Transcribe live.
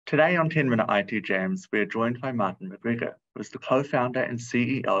Today on 10-Minute IT Jams, we are joined by Martin McGregor, who is the co-founder and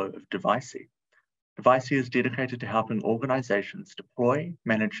CEO of Devicie. Devicie is dedicated to helping organizations deploy,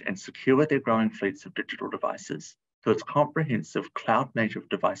 manage, and secure their growing fleets of digital devices through its comprehensive cloud-native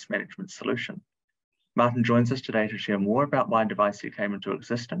device management solution. Martin joins us today to share more about why Devicie came into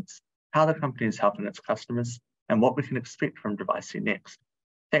existence, how the company is helping its customers, and what we can expect from Devicie next.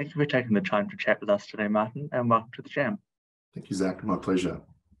 Thank you for taking the time to chat with us today, Martin, and welcome to the Jam. Thank you, Zach. My pleasure.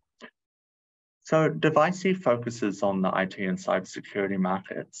 So Devicie focuses on the IT and cybersecurity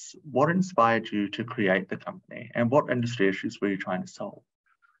markets. What inspired you to create the company, and what industry issues were you trying to solve?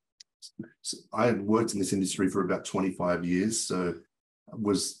 So I had worked in this industry for about 25 years, so I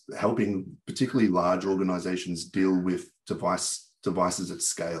was helping particularly large organizations deal with devices at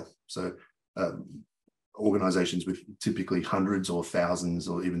scale. So organizations with typically hundreds or thousands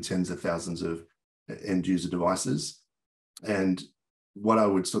or even tens of thousands of end user devices. And what I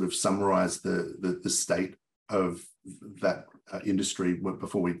would sort of summarize the state of that industry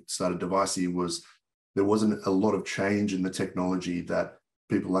before we started Devicie was there wasn't a lot of change in the technology that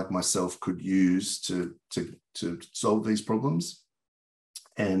people like myself could use to solve these problems.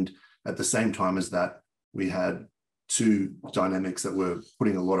 And at the same time as that, we had two dynamics that were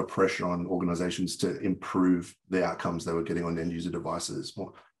putting a lot of pressure on organizations to improve the outcomes they were getting on end user devices.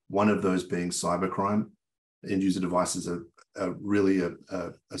 One of those being cybercrime. End user devices are really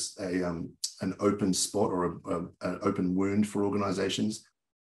an open spot or an open wound for organizations.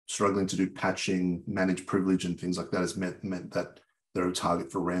 Struggling to do patching, manage privilege, and things like that has meant that they're a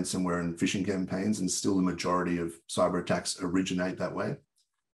target for ransomware and phishing campaigns, and still the majority of cyber attacks originate that way.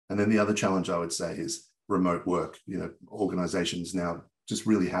 And then the other challenge I would say is remote work. Organizations now just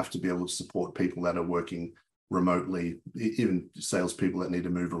really have to be able to support people that are working remotely, even salespeople that need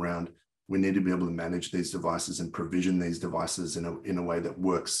to move around. We need to be able to manage these devices and provision these devices in a way that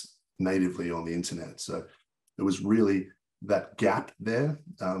works natively on the internet. So it was really that gap there,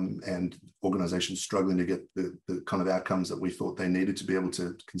 and organizations struggling to get the kind of outcomes that we thought they needed to be able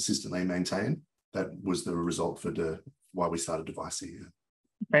to consistently maintain. That was the result for why we started Devicie.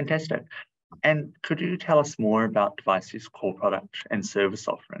 Fantastic. And could you tell us more about Devicie's core product and service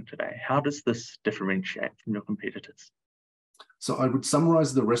offering today? How does this differentiate from your competitors? So I would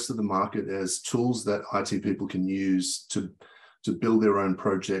summarize the rest of the market as tools that IT people can use to build their own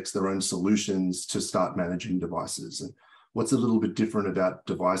projects, their own solutions to start managing devices. And what's a little bit different about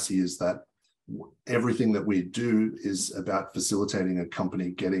Devicie is that everything that we do is about facilitating a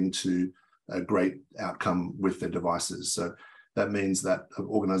company getting to a great outcome with their devices. So that means that an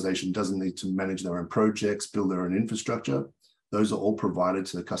organization doesn't need to manage their own projects, build their own infrastructure. Those are all provided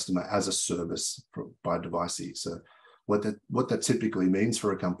to the customer as a service by Devicie. So what that typically means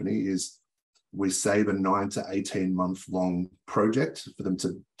for a company is we save a 9 to 18 month long project for them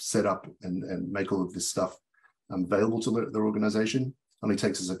to set up and make all of this stuff available to their organization. Only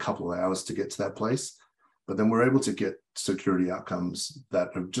takes us a couple of hours to get to that place, but then we're able to get security outcomes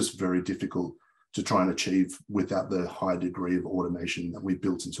that are just very difficult to try and achieve without the high degree of automation that we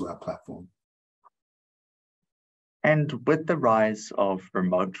built into our platform. And with the rise of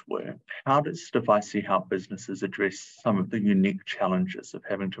remote work, how does Devicie help businesses address some of the unique challenges of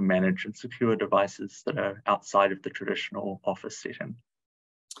having to manage and secure devices that are outside of the traditional office setting?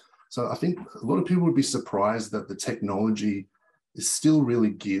 So I think a lot of people would be surprised that the technology is still really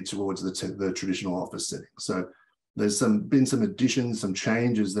geared towards the traditional office setting. So there's been some additions, some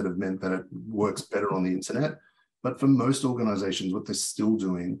changes that have meant that it works better on the internet. But for most organizations, what they're still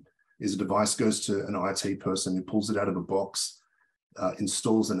doing is a device goes to an IT person who pulls it out of a box,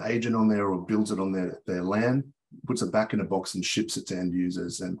 installs an agent on there or builds it on their LAN, puts it back in a box and ships it to end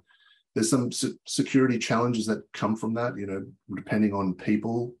users. And there's some security challenges that come from that, depending on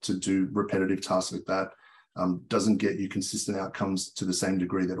people to do repetitive tasks like that, doesn't get you consistent outcomes to the same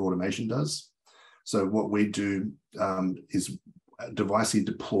degree that automation does. So what we do is Devicie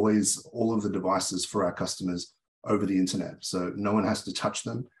deploys all of the devices for our customers over the internet. So no one has to touch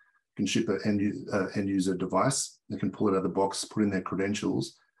them. Can ship an end user device. They can pull it out of the box, put in their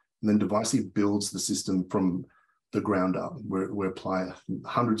credentials, and then Devicie builds the system from the ground up. We apply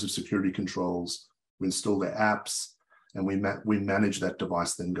hundreds of security controls, we install their apps, and we manage that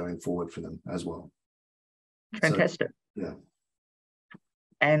device then going forward for them as well. Fantastic. So, yeah.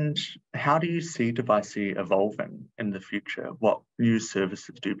 And how do you see Devicie evolving in the future? What new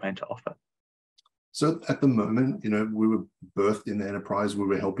services do you plan to offer? So at the moment, we were birthed in the enterprise. We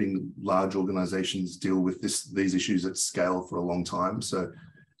were helping large organizations deal with these issues at scale for a long time. So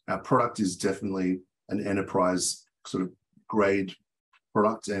our product is definitely an enterprise sort of grade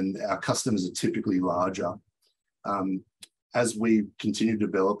product, and our customers are typically larger. as we continue to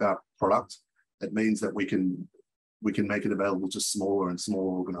develop our product, it means that we can make it available to smaller and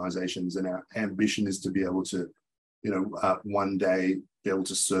smaller organizations. And our ambition is to be able to, one day be able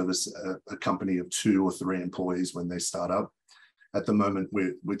to service a company of 2 or 3 employees when they start up. At the moment,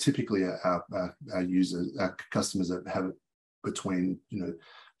 we're typically our customers that have between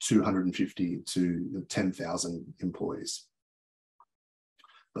 250 to 10,000 employees,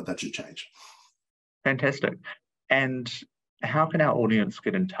 but that should change. Fantastic. And how can our audience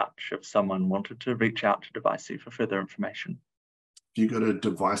get in touch if someone wanted to reach out to Devicie for further information? If you go to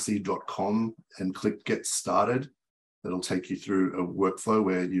devicie.com and click Get Started, that'll take you through a workflow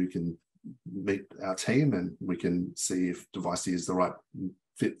where you can meet our team and we can see if Devicie is the right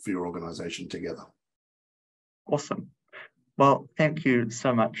fit for your organization together. Awesome. Well, thank you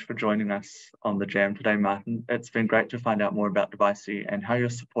so much for joining us on the Jam today, Martin. It's been great to find out more about Devicie and how you're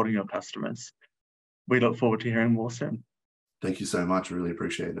supporting your customers. We look forward to hearing more soon. Thank you so much. I really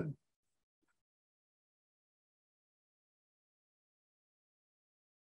appreciate it.